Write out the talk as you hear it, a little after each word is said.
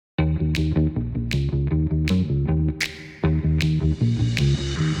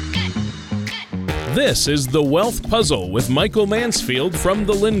This is The Wealth Puzzle with Michael Mansfield from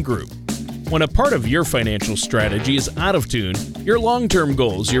the Lynn Group. When a part of your financial strategy is out of tune, your long-term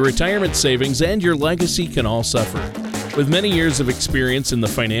goals, your retirement savings, and your legacy can all suffer. With many years of experience in the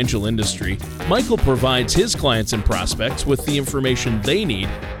financial industry, Michael provides his clients and prospects with the information they need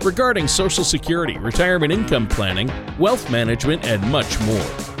regarding Social Security, retirement income planning, wealth management, and much more.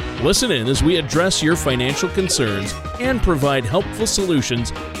 Listen in as we address your financial concerns and provide helpful solutions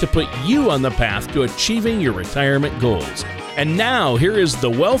to put you on the path to achieving your retirement goals. And now, here is The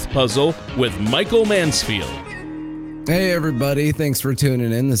Wealth Puzzle with Michael Mansfield. Hey, everybody. Thanks for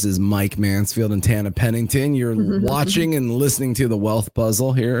tuning in. This is Mike Mansfield and Tana Pennington. You're watching and listening to The Wealth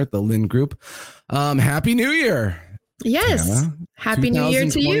Puzzle here at the Lynn Group. Happy New Year. Yes. Tana. Happy New Year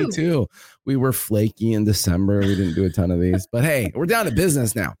to you. We were flaky in December. We didn't do a ton of these. But hey, we're down to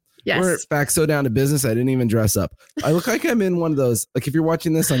business now. Yes. We're, in fact, so down to business, I didn't even dress up. I look like I'm in one of those, like if you're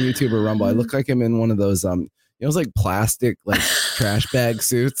watching this on YouTube or Rumble, I look like I'm in one of those, it's like plastic, like trash bag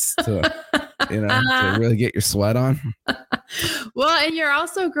suits to really get your sweat on. Well, and you're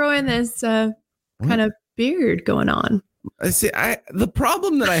also growing this kind of beard going on. The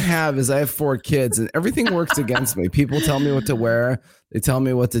problem that I have is I have 4 kids and everything works against me. People tell me what to wear. They tell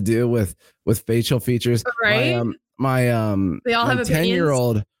me what to do with facial features. Right. My they all have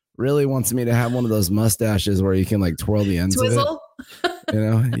 10-year-old really wants me to have one of those mustaches where you can like twirl the ends Twizzle. of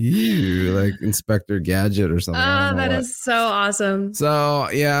it. Like Inspector Gadget or something. Oh, that is so awesome. So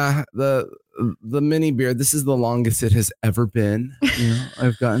yeah, the mini beard, this is the longest it has ever been.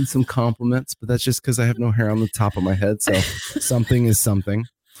 I've gotten some compliments, but that's just because I have no hair on the top of my head. So something is something.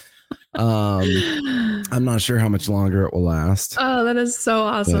 I'm not sure how much longer it will last. Oh, that is so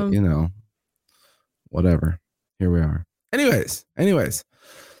awesome. But, whatever. Here we are. Anyways,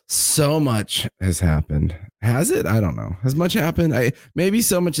 so much has happened. Has it? I don't know. Has much happened? Maybe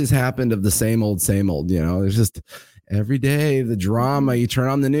so much has happened of the same old. There's just every day the drama. You turn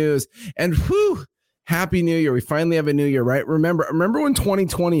on the news and Happy New Year. We finally have a new year, right? Remember when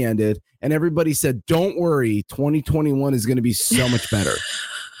 2020 ended and everybody said, don't worry, 2021 is going to be so much better.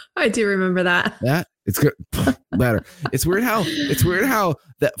 I do remember that. Yeah, it's good. Better. It's weird how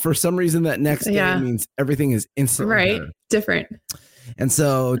that for some reason that next day means everything is instantly better. Different. And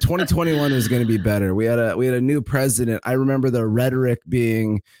so 2021 was going to be better. We had a new president. I remember the rhetoric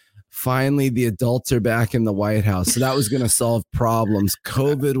being, finally the adults are back in the White House. So that was going to solve problems.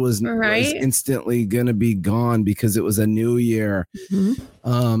 COVID was instantly going to be gone because it was a new year.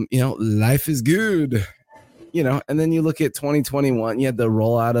 Mm-hmm. Life is good. And then you look at 2021, you had the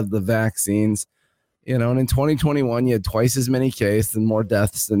rollout of the vaccines, and in 2021, you had twice as many cases and more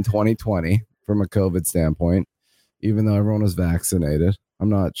deaths than 2020 from a COVID standpoint, even though everyone was vaccinated. I'm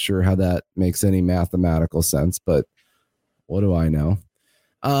not sure how that makes any mathematical sense, but what do I know?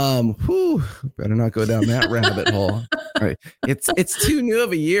 Better not go down that rabbit hole. All right. It's too new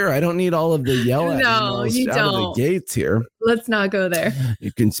of a year. I don't need all of the yell at no, you out don't. of the gates here. Let's not go there.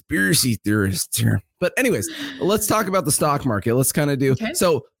 You conspiracy theorists here. But anyways, let's talk about the stock market. Let's kind of do. Okay.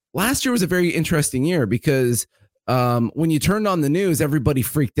 So last year was a very interesting year because when you turned on the news, everybody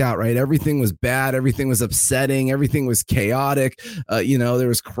freaked out, right? Everything was bad. Everything was upsetting. Everything was chaotic. There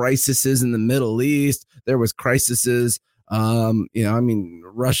was crises in the Middle East. There was crises.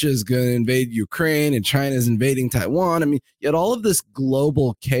 Russia's going to invade Ukraine and China's invading Taiwan. You had all of this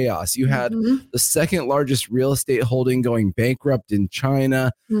global chaos. You had the second largest real estate holding going bankrupt in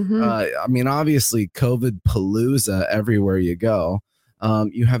China. Obviously COVID palooza everywhere you go.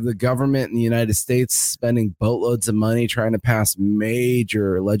 You have the government in the United States spending boatloads of money trying to pass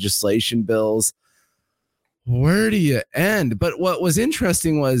major legislation bills. Where do you end? But what was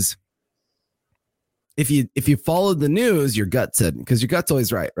interesting was if you followed the news, your gut said, because your gut's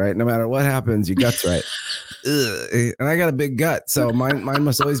always right? No matter what happens, your gut's right. And I got a big gut, so mine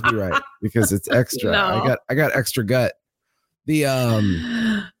must always be right because it's extra. No. I got extra gut.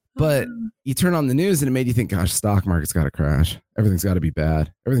 But you turn on the news and it made you think, gosh, stock market's got to crash. Everything's got to be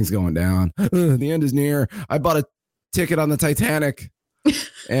bad. Everything's going down. The end is near. I bought a ticket on the Titanic,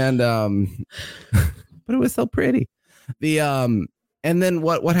 and but it was so pretty. And then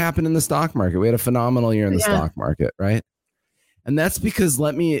what happened in the stock market? We had a phenomenal year in the stock market, right? And that's because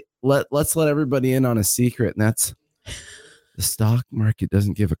let's let everybody in on a secret, and that's the stock market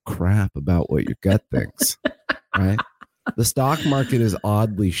doesn't give a crap about what your gut thinks, right? The stock market is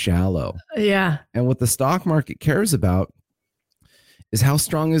oddly shallow. Yeah. And what the stock market cares about is how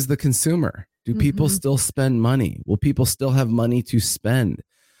strong is the consumer? Do people still spend money? Will people still have money to spend?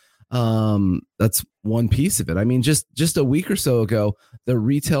 That's one piece of it. I mean, just a week or so ago, the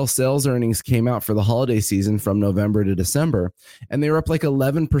retail sales earnings came out for the holiday season from November to December, and they were up like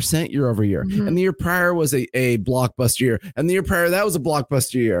 11% year over year. And the year prior was a blockbuster year. And the year prior, that was a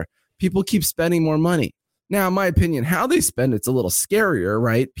blockbuster year. People keep spending more money. Now, in my opinion, how they spend, it's a little scarier,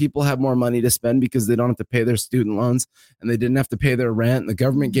 right? People have more money to spend because they don't have to pay their student loans and they didn't have to pay their rent. And the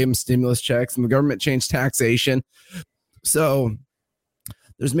government gave them stimulus checks and the government changed taxation. So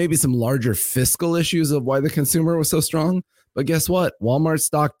there's maybe some larger fiscal issues of why the consumer was so strong. But guess what? Walmart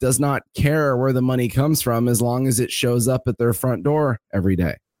stock does not care where the money comes from as long as it shows up at their front door every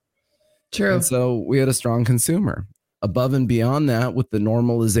day. True. And so we had a strong consumer. Above and beyond that, with the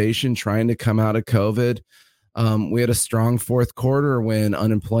normalization trying to come out of COVID, we had a strong fourth quarter when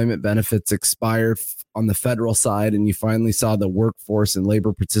unemployment benefits expired on the federal side, and you finally saw the workforce and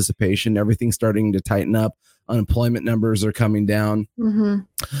labor participation, everything starting to tighten up. Unemployment numbers are coming down.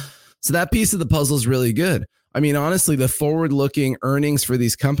 So that piece of the puzzle is really good. I mean, honestly, the forward-looking earnings for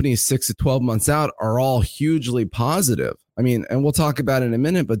these companies 6 to 12 months out are all hugely positive. I mean, and we'll talk about it in a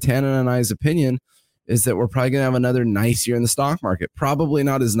minute, but Tana and I's opinion is that we're probably going to have another nice year in the stock market. Probably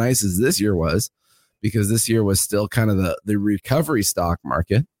not as nice as this year was, because this year was still kind of the recovery stock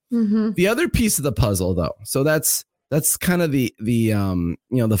market. The other piece of the puzzle, though, so that's kind of the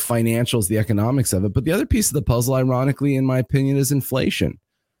financials, the economics of it. But the other piece of the puzzle, ironically, in my opinion, is inflation.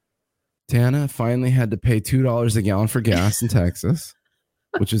 Tana finally had to pay $2 a gallon for gas in Texas,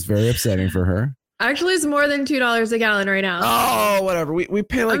 which is very upsetting for her. Actually, it's more than $2 a gallon right now. Oh, whatever. We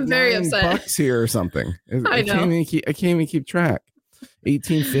pay like $9 here or something. I know. I can't even keep track.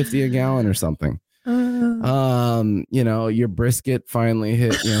 $18.50 a gallon or something. Your brisket finally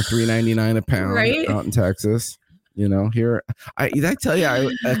hit $3.99 a pound out in Texas. Here I tell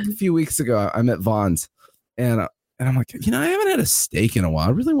you, a few weeks ago I'm at Vaughn's and I'm like, I haven't had a steak in a while.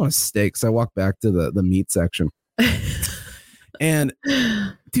 I really want a steak. So I walk back to the meat section. And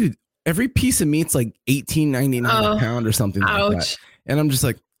dude, every piece of meat's like $18.99 a pound or something like that. And I'm just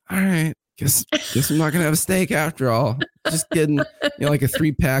like, all right, guess I'm not gonna have a steak after all. Just kidding. Like a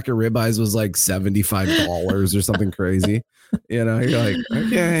 3-pack of ribeyes was like $75 or something crazy. You're like,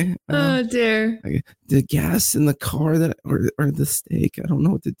 okay. Oh dear. The gas in the car or the steak. I don't know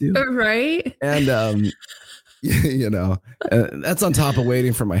what to do. Right. And that's on top of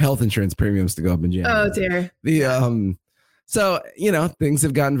waiting for my health insurance premiums to go up in January. Oh dear. So, things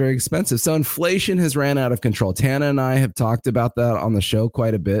have gotten very expensive. So inflation has ran out of control. Tana and I have talked about that on the show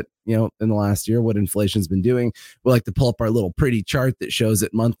quite a bit, in the last year, what inflation's been doing. We like to pull up our little pretty chart that shows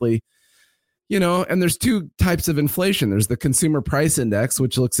it monthly, and there's two types of inflation. There's the consumer price index,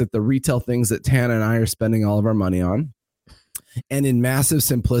 which looks at the retail things that Tana and I are spending all of our money on. And in massive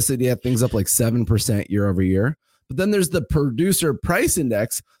simplicity, that thing's up like 7% year over year. But then there's the producer price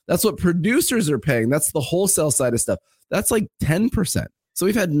index. That's what producers are paying. That's the wholesale side of stuff. That's like 10%. So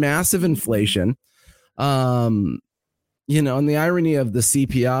we've had massive inflation. And the irony of the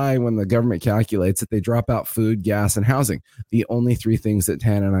CPI, when the government calculates it, they drop out food, gas, and housing, the only three things that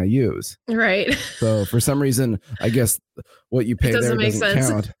Tana and I use. Right. So for some reason, I guess what you pay doesn't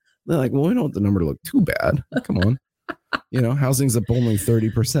count. They're like, well, we don't want the number to look too bad. Come on. Housing's up only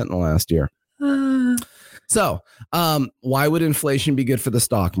 30% in the last year. So why would inflation be good for the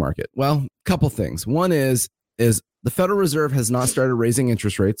stock market? Well, a couple things. One is the Federal Reserve has not started raising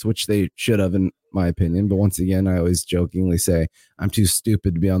interest rates, which they should have, in my opinion. But once again, I always jokingly say I'm too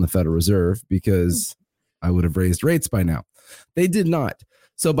stupid to be on the Federal Reserve because I would have raised rates by now. They did not.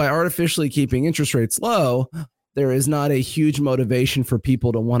 So by artificially keeping interest rates low, there is not a huge motivation for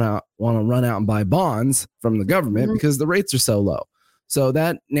people to want to run out and buy bonds from the government because the rates are so low. So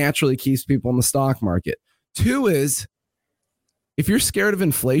that naturally keeps people in the stock market. Two is, if you're scared of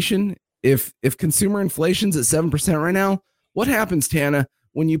inflation, if consumer inflation's at 7% right now, what happens, Tana,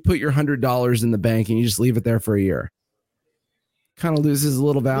 when you put your $100 in the bank and you just leave it there for a year? Kind of loses a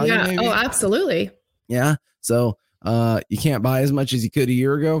little value. Yeah. Maybe? Oh, absolutely. Yeah. So you can't buy as much as you could a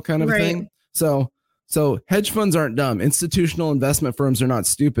year ago, kind of thing. So hedge funds aren't dumb. Institutional investment firms are not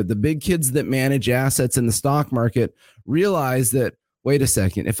stupid. The big kids that manage assets in the stock market realize that, wait a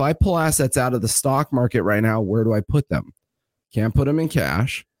second, if I pull assets out of the stock market right now, where do I put them? Can't put them in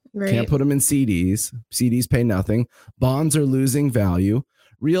cash. Right. Can't put them in CDs. CDs pay nothing. Bonds are losing value.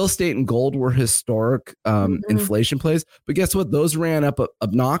 Real estate and gold were historic inflation plays. But guess what? Those ran up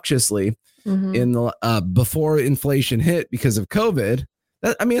obnoxiously in the before inflation hit because of COVID.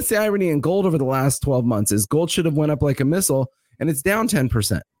 That's the irony in gold over the last 12 months is gold should have went up like a missile and it's down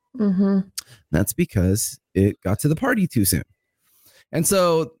 10%. That's because it got to the party too soon. And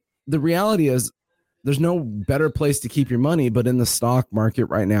so the reality is there's no better place to keep your money but in the stock market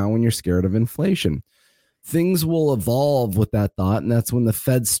right now when you're scared of inflation. Things will evolve with that thought, and that's when the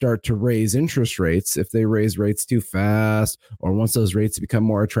Feds start to raise interest rates. If they raise rates too fast, or once those rates become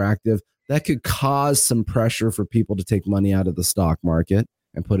more attractive, that could cause some pressure for people to take money out of the stock market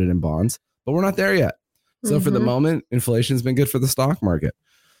and put it in bonds. But we're not there yet. So for the moment, inflation's been good for the stock market.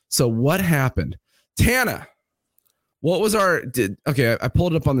 So what happened? Tana, what was I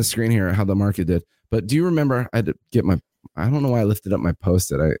pulled it up on the screen here how the market did. But do you remember I had to get I don't know why I lifted up my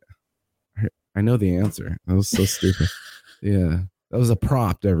Post-it. I know the answer. That was so stupid. Yeah. That was a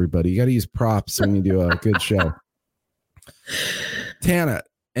prop to everybody. You got to use props when you do a good show. Tana,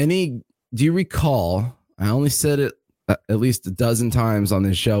 do you recall, I only said it at least a dozen times on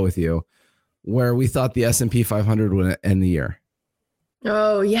this show with you, where we thought the S&P 500 would end the year?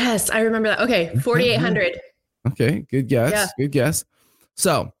 Oh, yes. I remember that. Okay. 4,800. Okay. Good guess. Yeah. Good guess.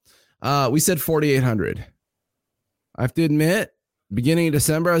 So we said 4,800. I have to admit, beginning of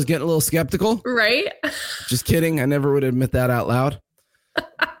December, I was getting a little skeptical. Right? Just kidding. I never would admit that out loud.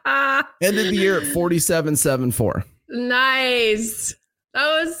 Ended the year at 47.74. Nice.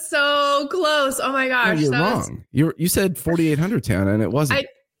 That was so close. Oh my gosh. No, you're wrong. You said 4,800, Tana, and it wasn't.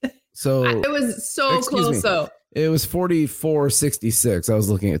 It was so close though. It was 44.66. I was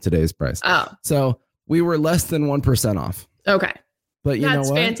looking at today's price. Oh. So we were less than 1% off. Okay. But you know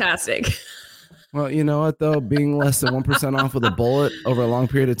what? That's fantastic. Well, you know what, though? Being less than 1% off with a bullet over a long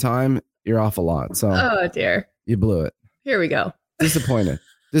period of time, you're off a lot. So, oh, dear. You blew it. Here we go. Disappointed.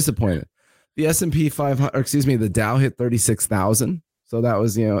 The S&P 500, the Dow hit 36,000. So that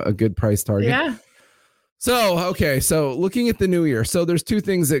was, a good price target. Yeah. So, okay. So looking at the new year. So there's two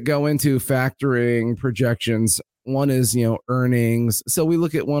things that go into factoring projections. One is, earnings. So we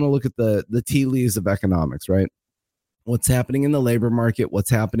want to look at the tea leaves of economics, right? What's happening in the labor market, what's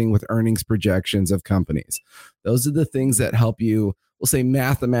happening with earnings projections of companies. Those are the things that help you, we'll say,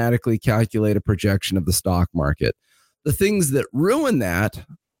 mathematically calculate a projection of the stock market. The things that ruin that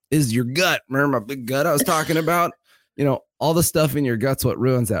is your gut. Remember my big gut I was talking about? All the stuff in your gut's what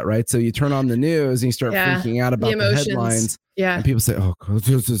ruins that, right? So you turn on the news and you start freaking out about the headlines. Yeah. And people say, oh,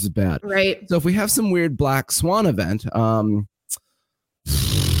 this is bad. Right. So if we have some weird black swan event,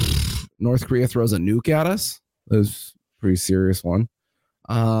 North Korea throws a nuke at us. It was a pretty serious one.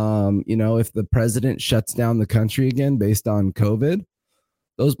 If the president shuts down the country again based on COVID,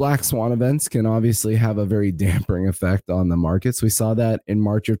 those black swan events can obviously have a very dampering effect on the markets. We saw that in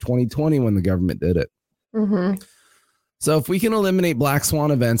March of 2020 when the government did it. Mm-hmm. So if we can eliminate black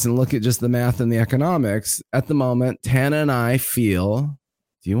swan events and look at just the math and the economics, at the moment, Tana and I feel,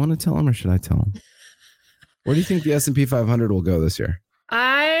 do you want to tell them or should I tell them? Where do you think the S&P 500 will go this year?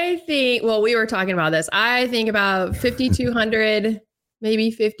 I think, we were talking about this. I think about 5,200,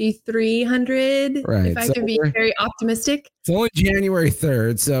 maybe 5,300. Right. If I can be very optimistic. It's only January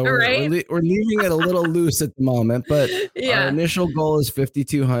 3rd, so we're leaving it a little loose at the moment, but our initial goal is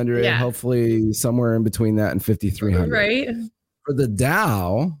 5,200, hopefully somewhere in between that and 5,300. Right. For the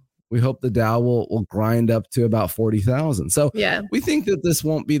Dow, we hope the Dow will grind up to about 40,000. So we think that this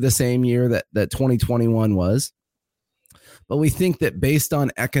won't be the same year that 2021 was. But we think that based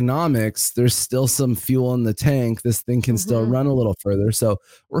on economics, there's still some fuel in the tank. This thing can still run a little further. So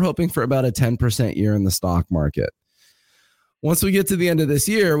we're hoping for about a 10% year in the stock market. Once we get to the end of this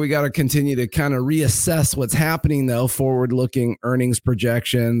year, we got to continue to kind of reassess what's happening, though, forward-looking earnings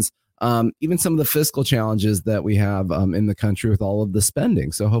projections, even some of the fiscal challenges that we have in the country with all of the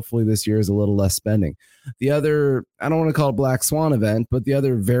spending. So hopefully this year is a little less spending. The other, I don't want to call it a black swan event, but the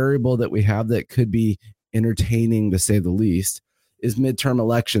other variable that we have that could be entertaining to say the least is midterm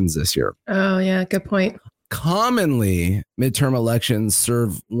elections this year. Oh yeah, good point. Commonly, midterm elections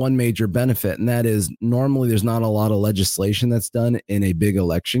serve one major benefit, and that is normally there's not a lot of legislation that's done in a big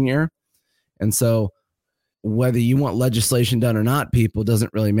election year. And so whether you want legislation done or not, people,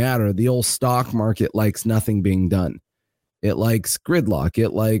 doesn't really matter. The old stock market likes nothing being done. It likes gridlock. It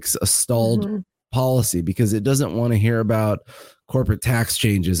likes a stalled policy because it doesn't want to hear about corporate tax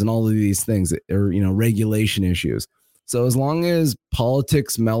changes and all of these things or, regulation issues. So as long as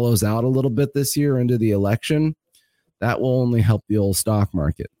politics mellows out a little bit this year into the election, that will only help the old stock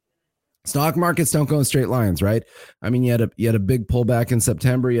market. Stock markets don't go in straight lines, right? I mean, you had a big pullback in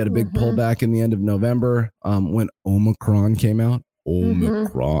September. You had a big pullback in the end of November when Omicron came out.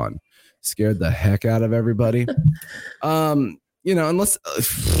 Omicron scared the heck out of everybody. And let's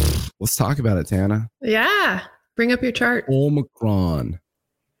talk about it, Tana. Yeah. Bring up your chart. Omicron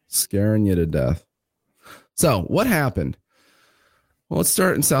scaring you to death. So what happened? Well, let's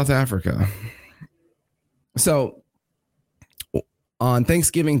start in South Africa. So on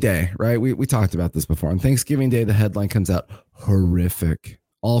Thanksgiving Day, right? We talked about this before. On Thanksgiving Day, the headline comes out, horrific,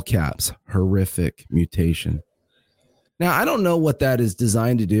 all caps, horrific mutation. Now, I don't know what that is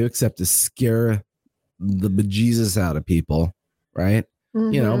designed to do except to scare the bejesus out of people, right?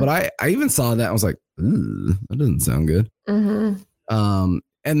 Mm-hmm. But I even saw that. I was like, that doesn't sound good. Mm-hmm.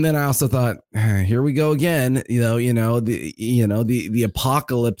 And then I also thought, here we go again. The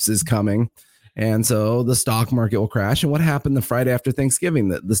apocalypse is coming. And so the stock market will crash. And what happened the Friday after Thanksgiving?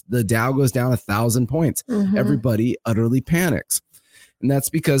 The Dow goes down 1,000 points. Mm-hmm. Everybody utterly panics. And that's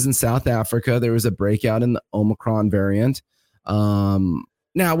because in South Africa, there was a breakout in the Omicron variant.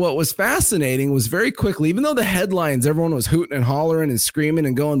 Now, what was fascinating was very quickly, even though the headlines, everyone was hooting and hollering and screaming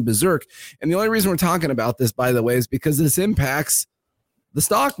and going berserk. And the only reason we're talking about this, by the way, is because this impacts the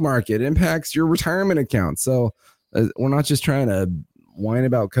stock market, impacts your retirement account. So we're not just trying to whine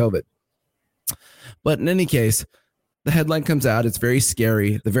about COVID. But in any case, the headline comes out. It's very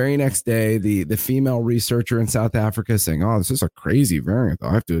scary. The very next day, the female researcher in South Africa is saying, this is a crazy variant.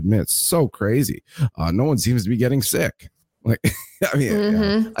 I have to admit, it's so crazy. No one seems to be getting sick. Like, I mean,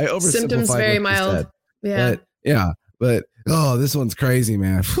 mm-hmm. I oversimplified symptoms very mild. But this one's crazy,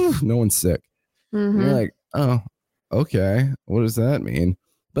 man. Whew, no one's sick. Mm-hmm. And you're like, okay. What does that mean?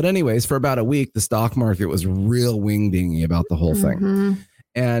 But anyways, for about a week, the stock market was real wing-dingy about the whole thing. Mm-hmm.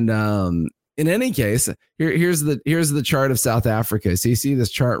 And in any case, here's the chart of South Africa. So you see this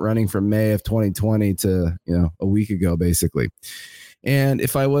chart running from May of 2020 to a week ago, basically. And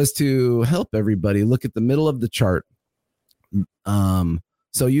if I was to help everybody look at the middle of the chart,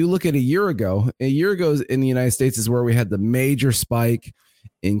 so you look at a year ago in the United States is where we had the major spike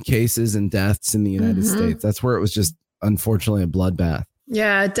in cases and deaths in the United mm-hmm. States. That's where it was just unfortunately a bloodbath.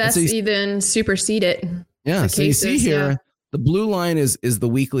 Yeah, deaths even superseded. Yeah, so cases, you see here. The blue line is the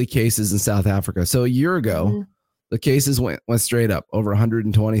weekly cases in South Africa. So a year ago, mm-hmm. the cases went straight up over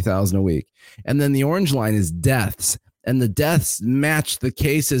 120,000 a week. And then the orange line is deaths. And the deaths matched the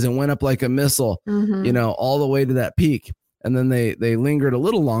cases and went up like a missile, mm-hmm. All the way to that peak. And then they lingered a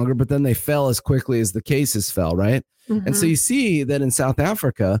little longer, but then they fell as quickly as the cases fell, right? Mm-hmm. And so you see that in South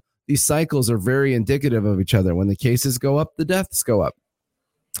Africa, these cycles are very indicative of each other. When the cases go up, the deaths go up.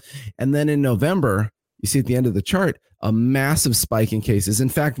 And then in November, you see at the end of the chart, a massive spike in cases. In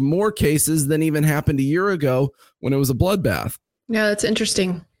fact, more cases than even happened a year ago when it was a bloodbath. Yeah, that's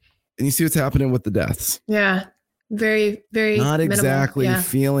interesting. And you see what's happening with the deaths. Yeah, very, very not minimal. Exactly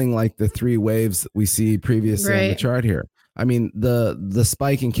feeling like the three waves that we see previously on the chart here. I mean, the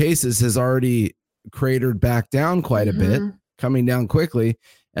spike in cases has already cratered back down quite a bit, coming down quickly,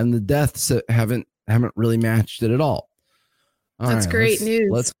 and the deaths haven't really matched it at all. That's great news.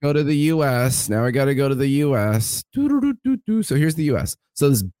 Let's go to the U.S. Now I got to go to the U.S. So here's the U.S. So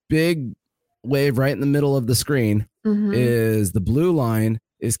this big wave right in the middle of the screen is the blue line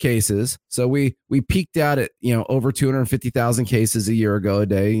is cases. So we peaked out at, over 250,000 cases a year ago a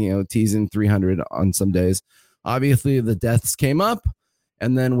day, teasing 300 on some days. Obviously, the deaths came up,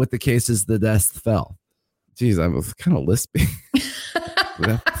 and then with the cases, the deaths fell. Geez, I was kind of lisping.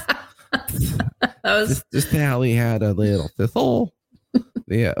 That was just how he had a little thistle.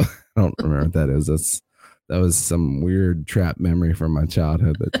 Yeah, I don't remember what that is. That was some weird trap memory from my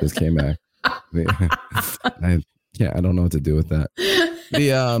childhood that just came back. I don't know what to do with that.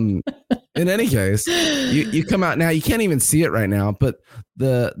 In any case, you come out now. You can't even see it right now, but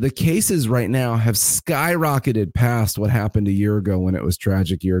the cases right now have skyrocketed past what happened a year ago when it was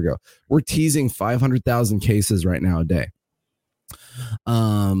tragic. A year ago, we're teasing 500,000 cases right now a day.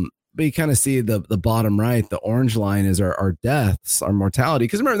 But you kind of see the bottom right, the orange line is our deaths, our mortality.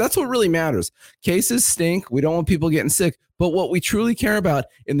 Because remember, that's what really matters. Cases stink. We don't want people getting sick. But what we truly care about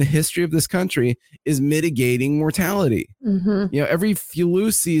in the history of this country is mitigating mortality. Mm-hmm. Every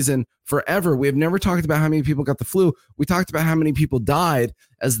flu season forever, we have never talked about how many people got the flu. We talked about how many people died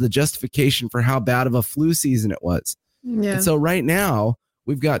as the justification for how bad of a flu season it was. Yeah. And so right now,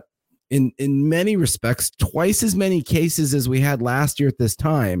 we've got, in many respects, twice as many cases as we had last year at this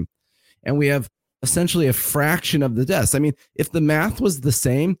time. And we have essentially a fraction of the deaths. I mean, if the math was the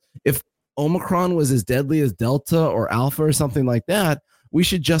same, if Omicron was as deadly as Delta or Alpha or something like that, we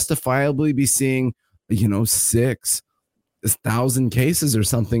should justifiably be seeing, 6,000 cases or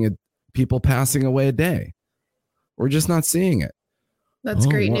something of people passing away a day. We're just not seeing it. That's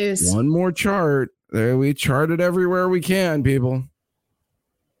great news. One more chart. There, we chart it everywhere we can, people.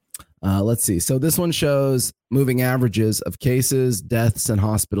 Let's see. So this one shows moving averages of cases, deaths, and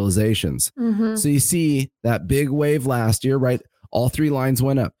hospitalizations. Mm-hmm. So you see that big wave last year, right? All three lines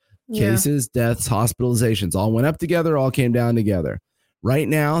went up. Cases, deaths, hospitalizations all went up together, all came down together. Right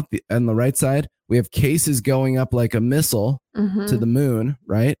now, on the right side, we have cases going up like a missile to the moon,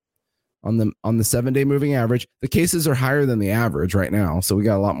 right? On the 7-day moving average. The cases are higher than the average right now, so we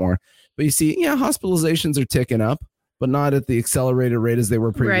got a lot more. But you see, hospitalizations are ticking up, but not at the accelerated rate as they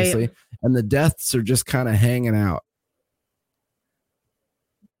were previously. Right. And the deaths are just kind of hanging out.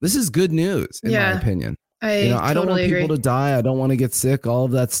 This is good news, in my opinion. I don't want people to die. I don't want to get sick, all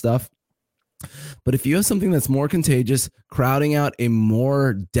of that stuff. But if you have something that's more contagious, crowding out a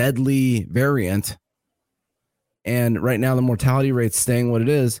more deadly variant, and right now the mortality rate's staying what it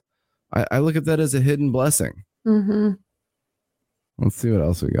is, I look at that as a hidden blessing. Mm-hmm. Let's see what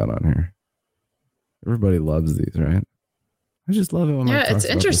else we got on here. Everybody loves these, right? I just love it when it's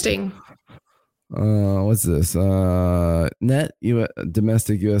interesting. What's this? Net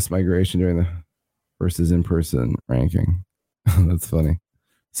domestic U.S. migration during the versus in-person ranking. That's funny.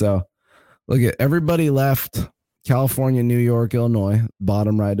 So look at everybody left California, New York, Illinois,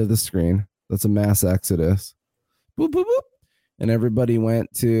 bottom right of the screen. That's a mass exodus. Boop, boop, boop. And everybody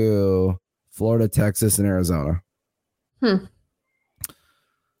went to Florida, Texas, and Arizona. That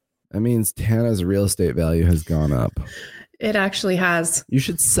means Tana's real estate value has gone up. It actually has. You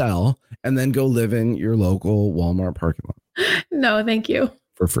should sell and then go live in your local Walmart parking lot. No, thank you.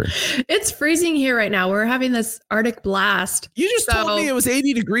 For free. It's freezing here right now. We're having this Arctic blast. You just told me it was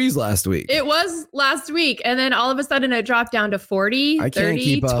 80 degrees last week. It was last week. And then all of a sudden it dropped down to 40, I 30, can't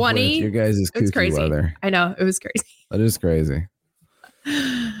keep 20. Up with you guys' kooky crazy. Weather. I know. It was crazy. That is crazy.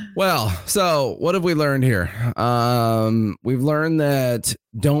 Well, so what have we learned here? We've learned that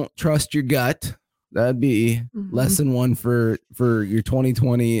don't trust your gut. That'd be lesson 1 for your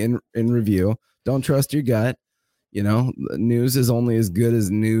 2020 in review. Don't trust your gut. News is only as good as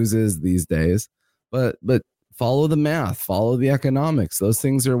news is these days. But follow the math, follow the economics. Those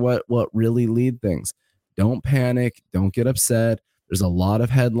things are what really lead things. Don't panic. Don't get upset. There's a lot of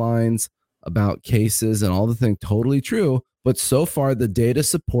headlines about cases and all the things. Totally true. But so far, the data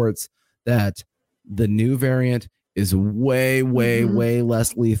supports that the new variant is way, way, way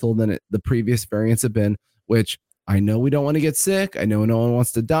less lethal than the previous variants have been, which I know we don't want to get sick. I know no one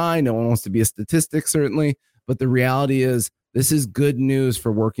wants to die. No one wants to be a statistic, certainly. But the reality is this is good news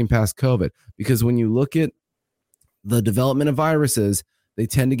for working past COVID, because when you look at the development of viruses, they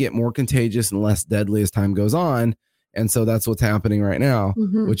tend to get more contagious and less deadly as time goes on. And so that's what's happening right now,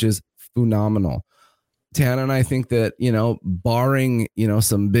 which is phenomenal. Tana and I think that, barring,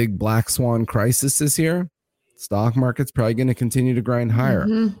 some big black swan crisis this year, stock market's probably going to continue to grind higher.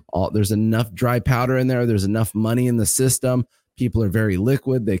 There's enough dry powder in there. There's enough money in the system. People are very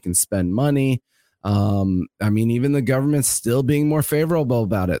liquid. They can spend money. Even the government's still being more favorable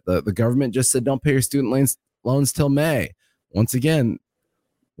about it. The government just said, don't pay your student loans till May. Once again,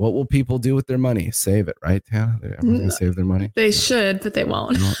 what will people do with their money? Save it, right, Tana? They're going to save their money. They should, but they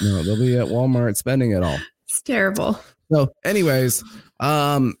won't. No, they'll be at Walmart spending it all. It's terrible. So anyways,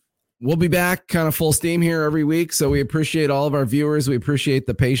 we'll be back kind of full steam here every week. So we appreciate all of our viewers. We appreciate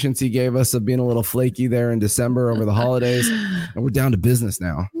the patience you gave us of being a little flaky there in December over the holidays. And we're down to business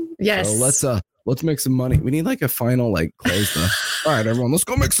now. Yes. So let's make some money. We need like a final close the. All right, everyone, let's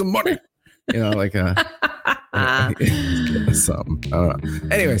go make some money. Something. I don't know.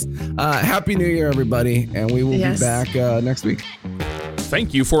 Anyways, happy New Year, everybody. And we will be back next week.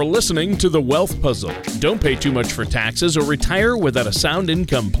 Thank you for listening to The Wealth Puzzle. Don't pay too much for taxes or retire without a sound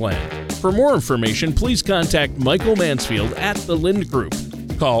income plan. For more information, please contact Michael Mansfield at the Lind Group.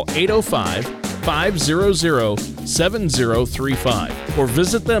 Call 805-500-7035 or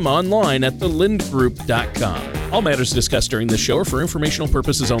visit them online at thelindgroup.com. All matters discussed during this show are for informational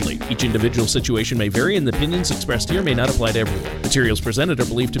purposes only. Each individual situation may vary, and the opinions expressed here may not apply to everyone. Materials presented are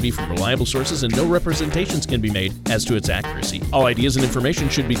believed to be from reliable sources, and no representations can be made as to its accuracy. All ideas and information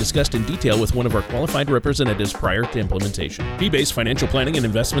should be discussed in detail with one of our qualified representatives prior to implementation. Fee-based financial planning and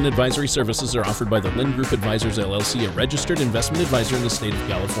investment advisory services are offered by the Lind Group Advisors, LLC, a registered investment advisor in the state of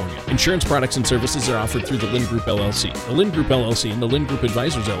California. Insurance products and services are offered through the Lind Group, LLC. The Lind Group, LLC, and the Lind Group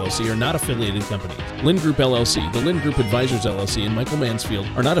Advisors, LLC are not affiliated companies. Lind Group, LLC, the Lind Group Advisors, LLC, and Michael Mansfield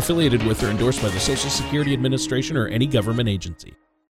are not affiliated with or endorsed by the Social Security Administration or any government agency.